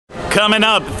Coming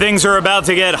up, things are about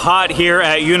to get hot here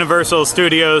at Universal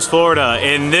Studios Florida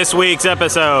in this week's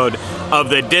episode of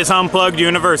the Dis Unplugged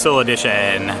Universal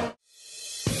Edition.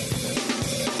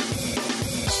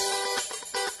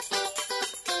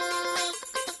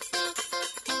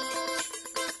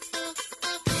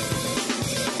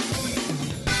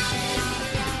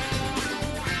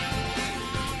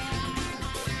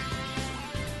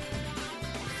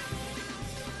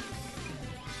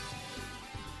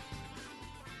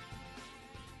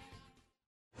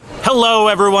 Hello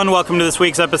everyone, welcome to this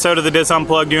week's episode of the Dis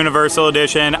Unplugged Universal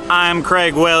Edition. I'm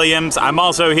Craig Williams. I'm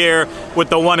also here with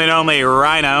the one and only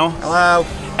Rhino. Hello.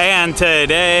 And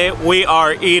today we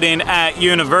are eating at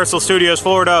Universal Studios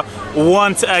Florida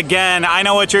once again. I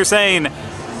know what you're saying.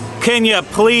 Can you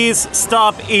please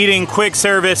stop eating quick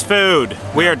service food?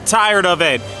 We are tired of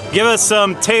it. Give us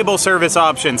some table service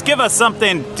options. Give us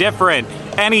something different.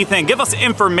 Anything. Give us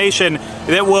information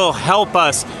that will help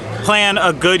us plan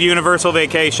a good Universal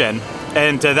vacation.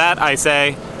 And to that I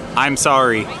say, I'm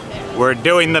sorry. We're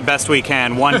doing the best we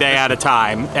can one day at a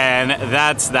time, and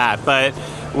that's that. But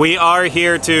we are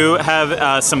here to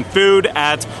have some food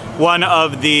at one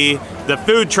of the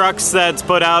food trucks that's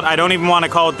put out. I don't even want to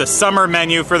call it the summer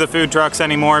menu for the food trucks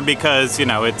anymore because, you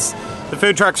know, the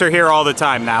food trucks are here all the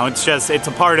time now. It's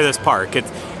a part of this park.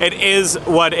 It is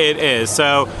what it is.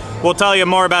 So we'll tell you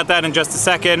more about that in just a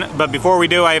second, but before we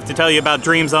do, I have to tell you about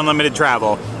Dreams Unlimited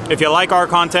Travel. If you like our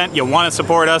content, you want to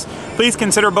support us, please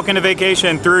consider booking a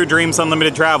vacation through Dreams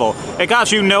Unlimited Travel. It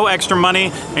costs you no extra money,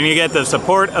 and you get the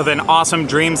support of an awesome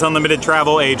Dreams Unlimited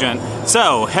Travel agent.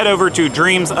 So head over to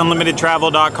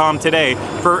dreamsunlimitedtravel.com today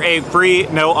for a free,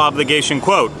 no-obligation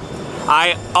quote.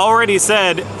 I already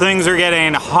said things are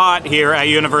getting hot here at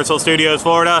Universal Studios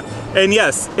Florida, and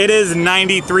yes, it is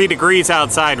 93 degrees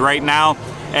outside right now.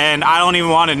 And I don't even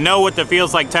want to know what the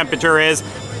feels like temperature is,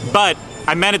 but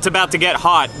I meant it's about to get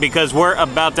hot because we're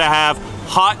about to have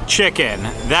hot chicken.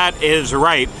 That is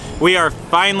right. We are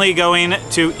finally going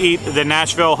to eat the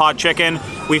Nashville hot chicken.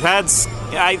 We've had,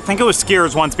 I think it was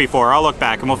Skiers once before. I'll look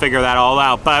back and we'll figure that all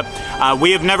out. But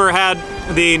we have never had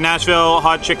the Nashville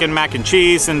hot chicken mac and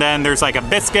cheese, and then there's like a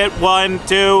biscuit one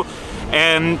too.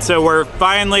 And so we're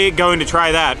finally going to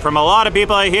try that. From a lot of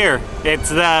people I hear, it's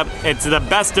the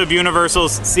best of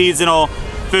Universal's seasonal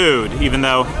food, even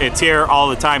though it's here all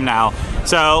the time now.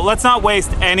 So let's not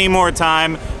waste any more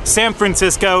time. San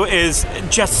Francisco is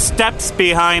just steps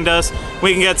behind us.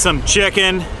 We can get some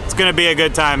chicken. It's gonna be a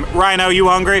good time. Rhino, you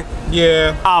hungry?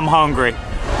 Yeah. I'm hungry.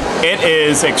 It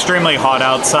is extremely hot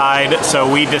outside,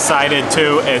 so we decided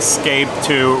to escape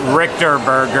to Richter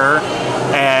Burger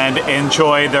and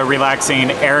enjoy the relaxing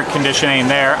air conditioning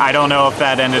there. I don't know if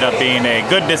that ended up being a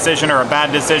good decision or a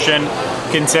bad decision,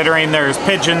 considering there's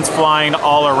pigeons flying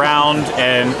all around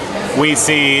and we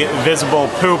see visible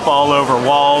poop all over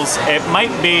walls. It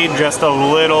might be just a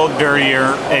little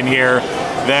dirtier in here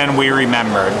than we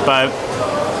remembered, but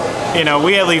you know,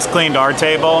 we at least cleaned our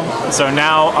table, so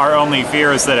now our only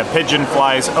fear is that a pigeon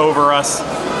flies over us,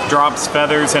 drops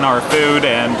feathers in our food,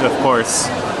 and of course,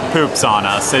 poops on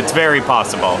us. It's very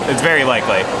possible. It's very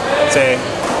likely. Say,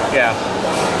 yeah.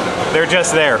 They're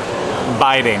just there,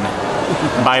 biding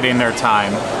their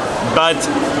time. But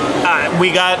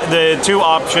we got the two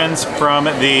options from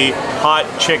the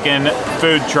hot chicken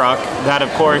food truck. That,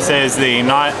 of course, is the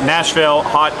Nashville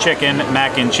hot chicken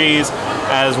mac and cheese,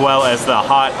 as well as the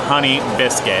hot honey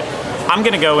biscuit. I'm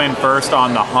gonna go in first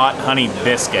on the hot honey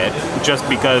biscuit, just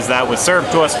because that was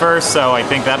served to us first, so I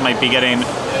think that might be getting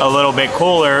a little bit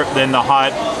cooler than the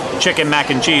hot chicken mac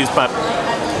and cheese, but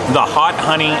the hot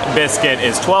honey biscuit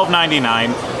is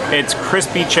 $12.99. It's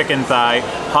crispy chicken thigh,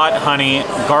 hot honey,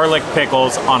 garlic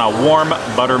pickles on a warm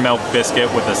buttermilk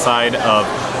biscuit with a side of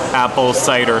apple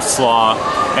cider slaw.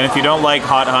 And if you don't like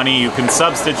hot honey, you can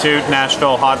substitute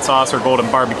Nashville hot sauce or golden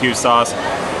barbecue sauce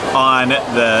on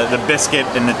the biscuit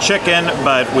and the chicken,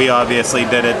 but we obviously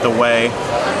did it the way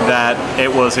that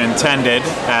it was intended,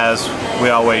 as we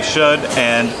always should.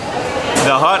 And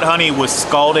the hot honey was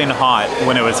scalding hot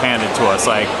when it was handed to us,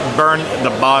 like burned the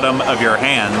bottom of your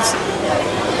hands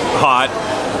hot,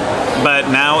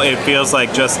 but now it feels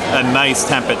like just a nice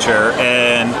temperature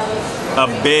and a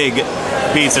big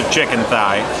piece of chicken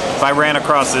thigh. If I ran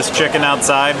across this chicken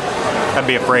outside, I'd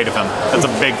be afraid of him. That's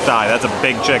a big thigh, that's a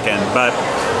big chicken. But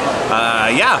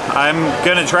yeah, I'm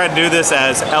gonna try to do this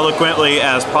as eloquently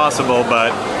as possible,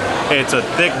 but it's a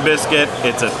thick biscuit,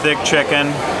 it's a thick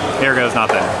chicken. Here goes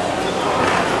nothing.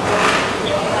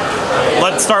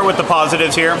 Let's start with the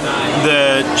positives here.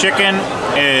 The chicken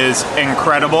is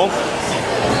incredible.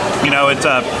 You know, it's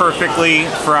a perfectly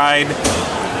fried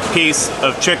piece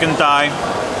of chicken thigh.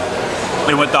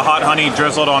 And with the hot honey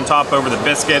drizzled on top over the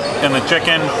biscuit and the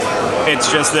chicken,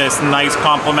 it's just this nice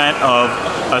complement of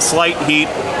a slight heat,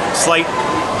 a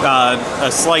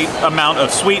slight amount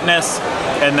of sweetness,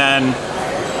 and then,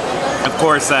 of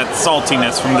course, that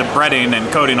saltiness from the breading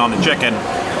and coating on the chicken.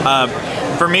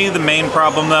 For me, the main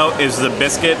problem, though, is the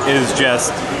biscuit is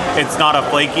just, it's not a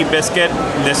flaky biscuit.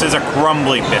 This is a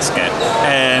crumbly biscuit.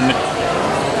 And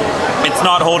it's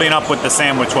not holding up with the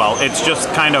sandwich well. It's just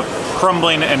kind of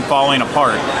crumbling and falling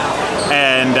apart.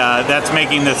 And that's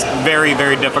making this very,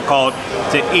 very difficult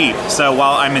to eat. So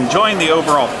while I'm enjoying the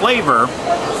overall flavor,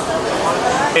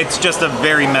 it's just a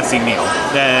very messy meal.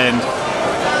 And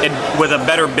with a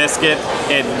better biscuit,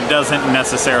 it doesn't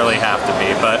necessarily have to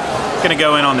be. But I'm gonna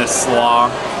go in on this slaw.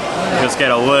 Just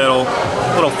get a little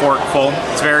forkful.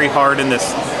 It's very hard in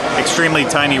this extremely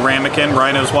tiny ramekin.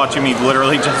 Rhino's watching me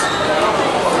literally just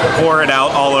pour it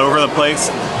out all over the place,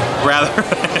 rather.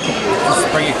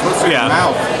 Just bring it closer to your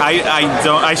mouth.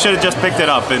 I should have just picked it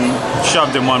up and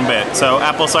shoved in one bit. So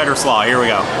apple cider slaw, here we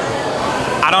go.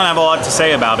 I don't have a lot to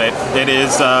say about it. It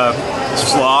is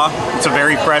slaw. It's a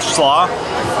very fresh slaw,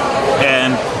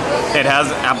 and it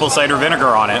has apple cider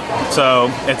vinegar on it. So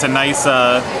it's a nice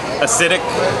acidic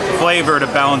flavor to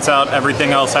balance out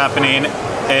everything else happening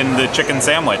in the chicken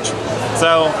sandwich.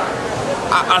 So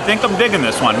I think I'm digging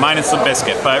this one, minus the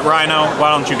biscuit. But Rhino,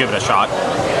 why don't you give it a shot?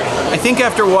 I think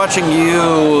after watching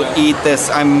you eat this,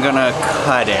 I'm gonna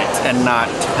cut it and not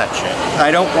touch it.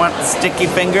 I don't want sticky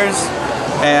fingers.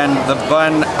 And the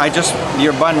bun,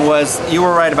 your bun was, you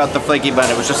were right about the flaky bun.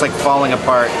 It was just like falling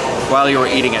apart while you were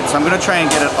eating it. So I'm gonna try and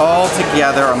get it all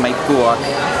together on my fork.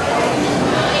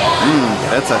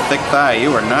 That's a thick thigh.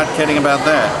 You were not kidding about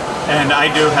that. And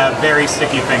I do have very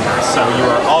sticky fingers, so you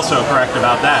are also correct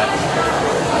about that.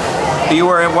 You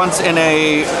were once in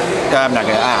a, I'm not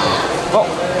gonna,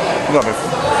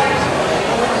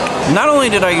 Not only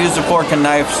did I use a fork and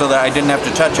knife so that I didn't have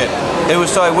to touch it, it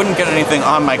was so I wouldn't get anything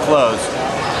on my clothes.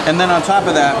 And then on top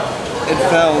of that, it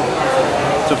fell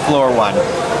to floor one.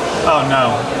 Oh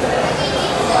no.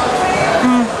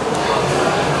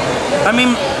 I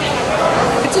mean,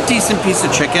 it's a decent piece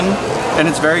of chicken, and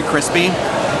it's very crispy.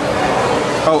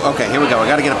 Oh, okay, here we go. I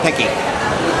gotta get a picky.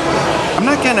 I'm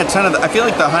not getting a ton of I feel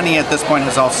like the honey at this point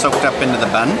has all soaked up into the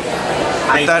bun.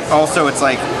 But that also, it's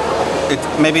like,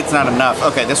 maybe it's not enough.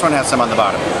 Okay, this one has some on the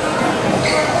bottom.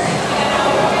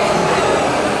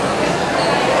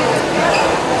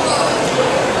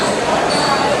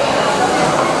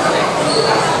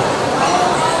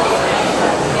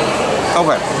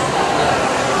 Okay.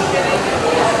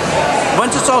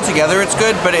 Once it's all together, it's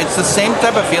good, but it's the same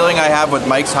type of feeling I have with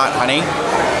Mike's Hot Honey.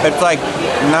 It's like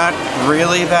not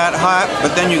really that hot,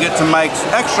 but then you get to Mike's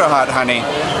Extra Hot Honey,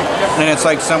 and it's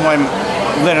like someone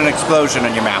lit an explosion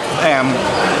in your mouth.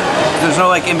 There's no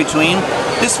like in between.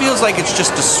 This feels like it's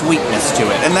just a sweetness to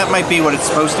it, and that might be what it's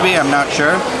supposed to be. I'm not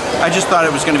sure. I just thought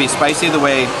it was going to be spicy the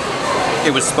way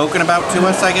it was spoken about to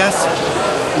us, I guess.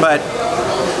 But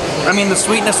I mean, the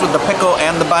sweetness with the pickle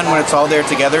and the bun, when it's all there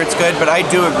together, it's good. But I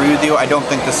do agree with you. I don't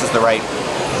think this is the right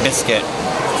biscuit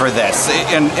for this.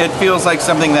 And it feels like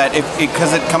something that,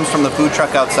 because it comes from the food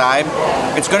truck outside,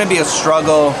 it's going to be a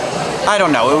struggle. I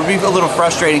don't know. It would be a little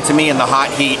frustrating to me in the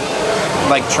hot heat,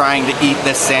 like trying to eat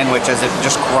this sandwich as it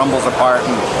just crumbles apart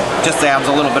and just adds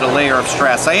a little bit of layer of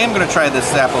stress. I am going to try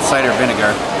this apple cider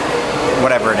vinegar,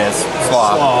 whatever it is,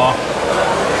 slaw. Slaw.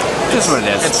 Just what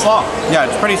it is. It's slaw. Yeah,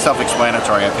 it's pretty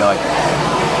self-explanatory, I feel like.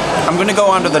 I'm gonna go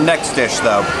on to the next dish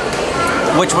though,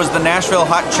 which was the Nashville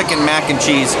Hot Chicken Mac and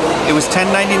Cheese. It was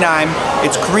 $10.99.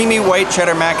 It's creamy white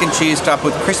cheddar mac and cheese topped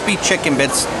with crispy chicken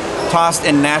bits tossed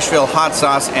in Nashville hot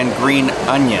sauce and green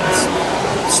onions.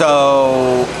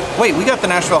 So, wait, we got the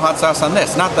Nashville hot sauce on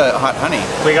this, not the hot honey.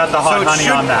 We got the hot honey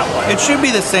on that one. It should be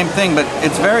the same thing, but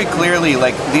it's very clearly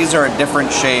like these are a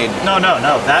different shade. No,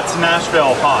 that's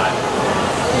Nashville hot.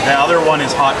 The other one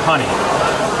is hot honey.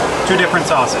 Two different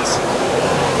sauces.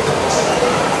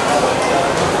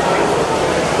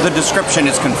 The description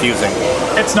is confusing.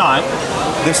 It's not.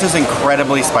 This is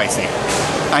incredibly spicy.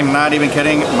 I'm not even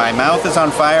kidding. My mouth is on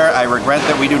fire. I regret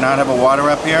that we do not have a water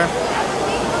up here.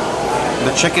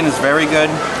 The chicken is very good.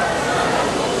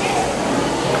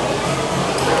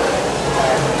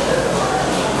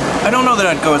 I don't know that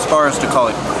I'd go as far as to call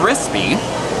it crispy.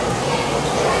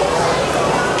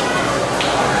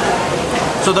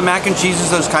 So the mac and cheese is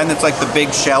those kind that's like the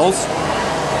big shells.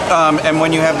 And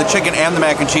when you have the chicken and the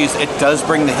mac and cheese, it does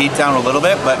bring the heat down a little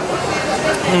bit, but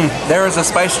there is a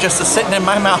spice just sitting in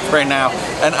my mouth right now,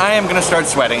 and I am gonna start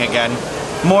sweating again,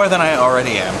 more than I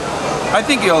already am. I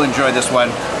think you'll enjoy this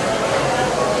one.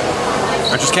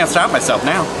 I just can't stop myself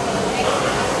now.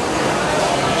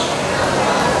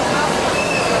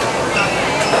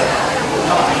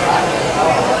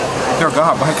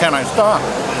 God, why can't I stop?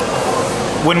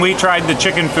 When we tried the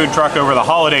chicken food truck over the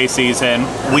holiday season,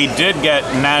 we did get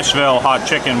Nashville hot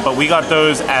chicken, but we got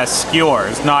those as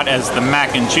skewers, not as the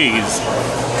mac and cheese.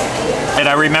 And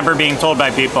I remember being told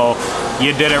by people,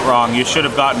 you did it wrong, you should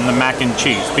have gotten the mac and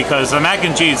cheese, because the mac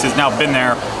and cheese has now been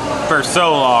there for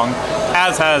so long,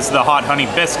 as has the hot honey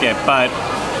biscuit, but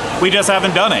we just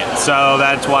haven't done it. So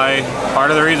that's why, part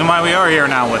of the reason why we are here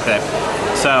now with it.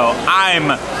 So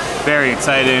I'm very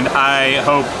excited.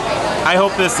 I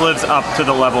hope this lives up to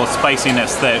the level of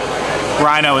spiciness that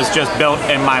Rhino has just built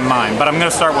in my mind. But I'm gonna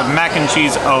start with mac and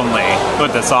cheese only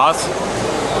with the sauce.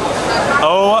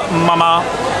 Oh mama,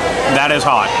 that is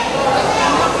hot.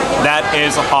 That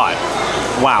is hot.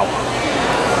 Wow,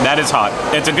 that is hot.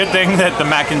 It's a good thing that the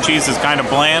mac and cheese is kind of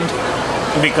bland,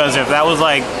 because if that was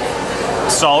like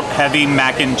salt heavy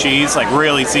mac and cheese, like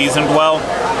really seasoned well,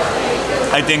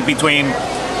 I think between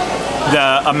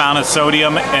the amount of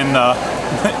sodium in the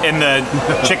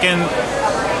chicken,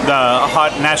 the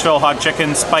hot Nashville hot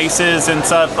chicken spices and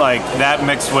stuff, like that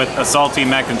mixed with a salty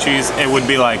mac and cheese, it would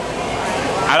be like,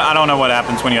 I don't know what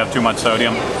happens when you have too much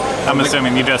sodium. I'm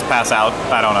assuming you just pass out.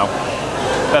 I don't know.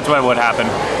 That's what would happen.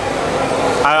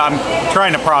 I'm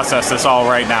trying to process this all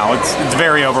right now. It's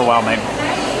very overwhelming.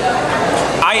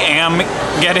 I am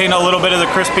getting a little bit of the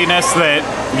crispiness that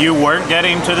you weren't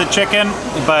getting to the chicken,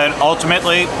 but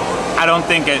ultimately, I don't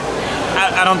think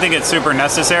it's super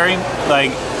necessary.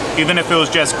 Like, even if it was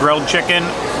just grilled chicken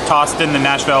tossed in the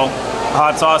Nashville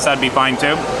hot sauce, that'd be fine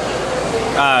too.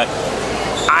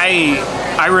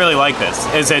 I really like this.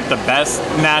 Is it the best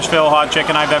Nashville hot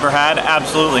chicken I've ever had?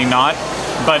 Absolutely not.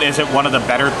 But is it one of the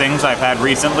better things I've had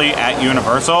recently at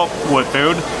Universal with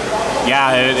food?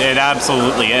 Yeah, it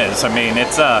absolutely is. I mean,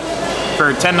 it's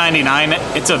for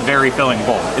 $10.99, it's a very filling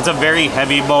bowl. It's a very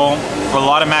heavy bowl with a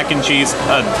lot of mac and cheese,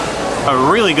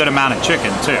 a really good amount of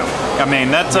chicken too. I mean,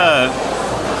 that's I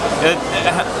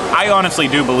honestly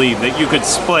do believe that you could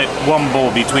split one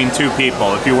bowl between two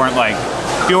people if you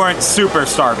weren't super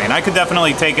starving. I could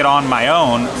definitely take it on my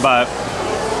own, but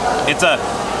it's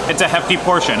a hefty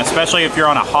portion, especially if you're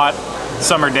on a hot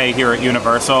summer day here at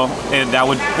Universal. That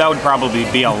would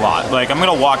probably be a lot. Like, I'm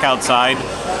gonna walk outside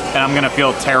and I'm gonna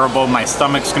feel terrible. My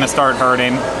stomach's gonna start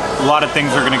hurting. A lot of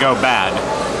things are gonna go bad.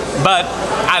 But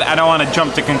I don't want to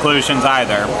jump to conclusions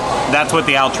either. That's what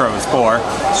the outro is for.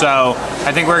 So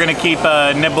I think we're gonna keep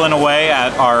nibbling away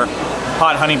at our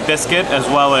hot honey biscuit as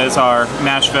well as our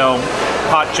Nashville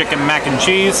hot chicken mac and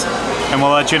cheese, and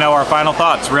we'll let you know our final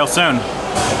thoughts real soon.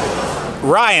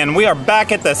 Ryan, we are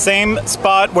back at the same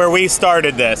spot where we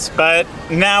started this, but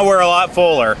now we're a lot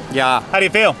fuller. Yeah. How do you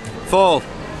feel? Full.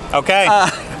 Okay.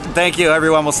 Thank you,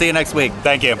 everyone. We'll see you next week.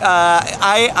 Thank you.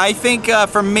 I think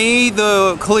for me,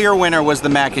 the clear winner was the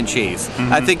mac and cheese.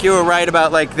 Mm-hmm. I think you were right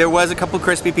about, like, there was a couple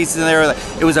crispy pieces in there.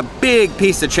 It was a big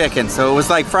piece of chicken, so it was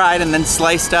like fried and then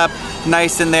sliced up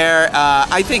nice in there.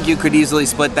 I think you could easily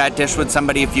split that dish with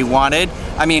somebody if you wanted.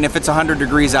 I mean, if it's 100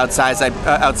 degrees outside,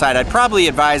 I'd probably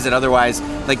advise it. Otherwise,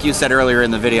 like you said earlier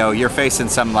in the video, you're facing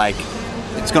some, like,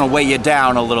 it's gonna weigh you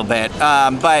down a little bit.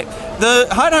 But the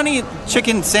hot honey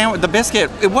chicken sandwich, the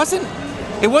biscuit, it wasn't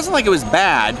like it was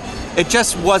bad. It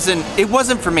just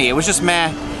wasn't for me. It was just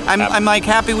meh. I'm like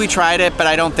happy we tried it, but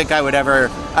I don't think I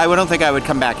would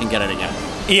come back and get it again.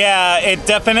 Yeah, it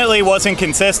definitely wasn't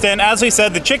consistent. As we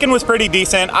said, the chicken was pretty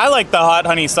decent. I like the hot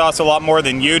honey sauce a lot more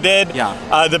than you did.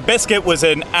 Yeah. The biscuit was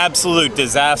an absolute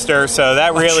disaster, so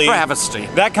that really... A travesty.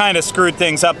 That kind of screwed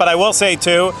things up. But I will say,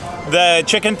 too, the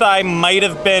chicken thigh might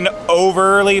have been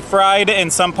overly fried in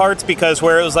some parts, because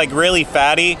where it was, like, really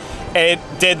fatty, it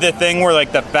did the thing where,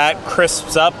 like, the fat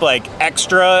crisps up, like,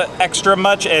 extra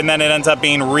much, and then it ends up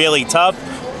being really tough.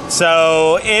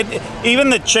 So even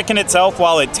the chicken itself,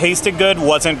 while it tasted good,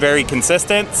 wasn't very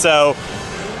consistent. So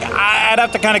I'd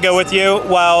have to kind of go with you.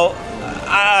 Well,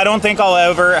 I don't think I'll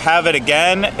ever have it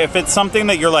again. If it's something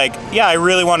that you're like, yeah, I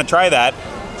really want to try that,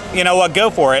 you know what, go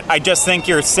for it. I just think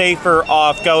you're safer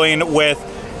off going with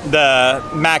the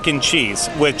mac and cheese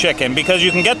with chicken, because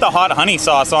you can get the hot honey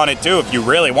sauce on it too if you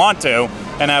really want to,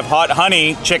 and have hot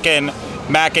honey chicken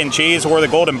mac and cheese or the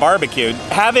golden barbecue.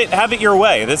 Have it your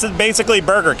way. This is basically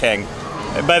Burger King,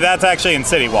 but that's actually in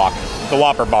City Walk, the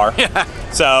Whopper bar.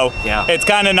 So yeah, it's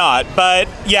kind of not. But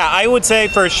yeah, I would say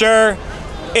for sure,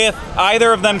 if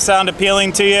either of them sound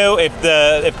appealing to you, if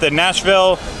the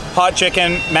Nashville hot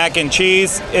chicken mac and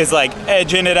cheese is like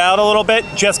edging it out a little bit,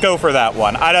 just go for that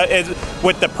one.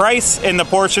 With the price and the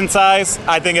portion size,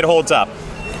 I think it holds up.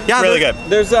 Yeah, really good.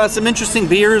 There's some interesting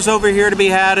beers over here to be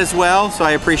had as well, so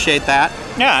I appreciate that.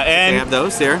 Yeah, and they have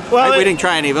those there. Well, we didn't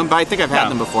try any of them, but I think I've had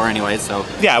them before anyway. So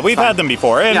yeah, we've had them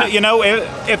before, and Yeah. you know,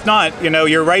 if not, you know,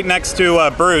 you're right next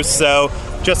to Bruce, so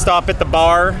just stop at the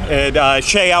bar at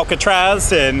Chez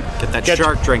Alcatraz and get that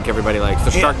shark drink everybody likes.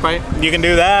 The shark bite. You can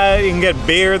do that. You can get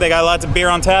beer. They got lots of beer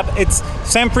on tap. It's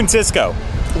San Francisco.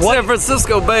 San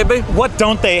Francisco, baby. What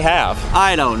don't they have?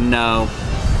 I don't know.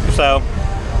 So,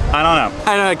 I don't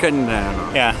know. I don't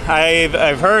know. Yeah,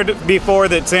 I've heard before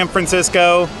that San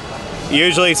Francisco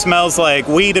usually smells like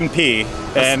weed and pee,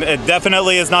 and it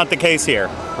definitely is not the case here.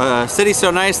 City's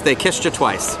so nice, they kissed you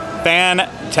twice.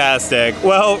 Fantastic.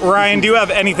 Well, Ryan, do you have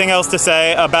anything else to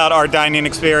say about our dining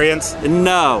experience?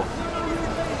 No.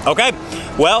 Okay.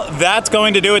 Well, that's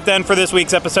going to do it then for this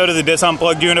week's episode of the Dis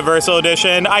Unplugged Universal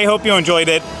Edition. I hope you enjoyed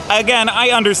it. Again, I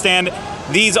understand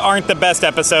these aren't the best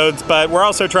episodes, but we're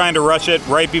also trying to rush it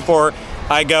right before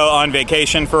I go on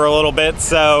vacation for a little bit.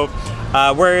 So,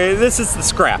 this is the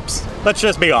scraps. Let's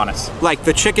just be honest. Like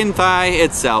the chicken thigh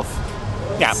itself.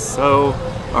 Yeah. So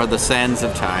are the sands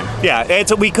of time. Yeah,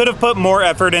 we could have put more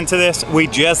effort into this. We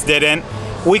just didn't.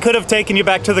 We could have taken you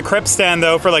back to the Crep stand,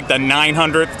 though, for like the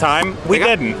 900th time. We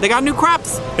didn't. They got new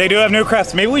crepes. They do have new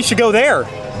crepes. Maybe we should go there.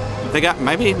 They got,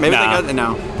 maybe they got,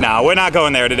 no. No, we're not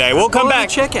going there today. We'll come back.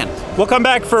 Chicken. We'll come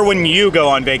back for when you go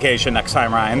on vacation next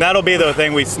time, Ryan. That'll be the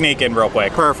thing we sneak in real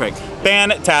quick. Perfect.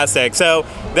 Fantastic. So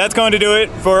that's going to do it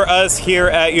for us here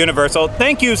at Universal.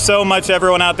 Thank you so much,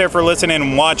 everyone out there, for listening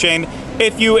and watching.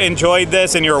 If you enjoyed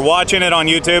this and you're watching it on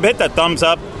YouTube, hit the thumbs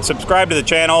up, subscribe to the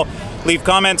channel, leave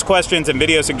comments, questions, and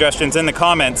video suggestions in the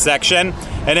comments section.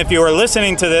 And if you are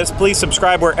listening to this, please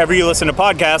subscribe wherever you listen to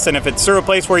podcasts. And if it's through a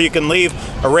place where you can leave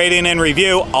a rating and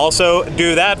review, also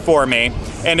do that for me.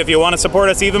 And if you want to support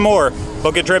us even more,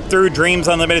 book a trip through Dreams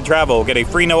Unlimited Travel. Get a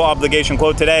free no obligation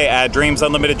quote today at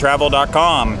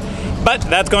dreamsunlimitedtravel.com. But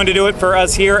that's going to do it for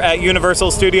us here at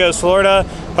Universal Studios Florida.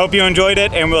 Hope you enjoyed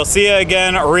it, and we'll see you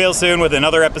again real soon with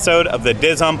another episode of the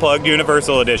Dis Unplugged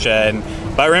Universal Edition.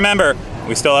 But remember,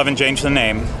 we still haven't changed the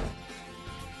name.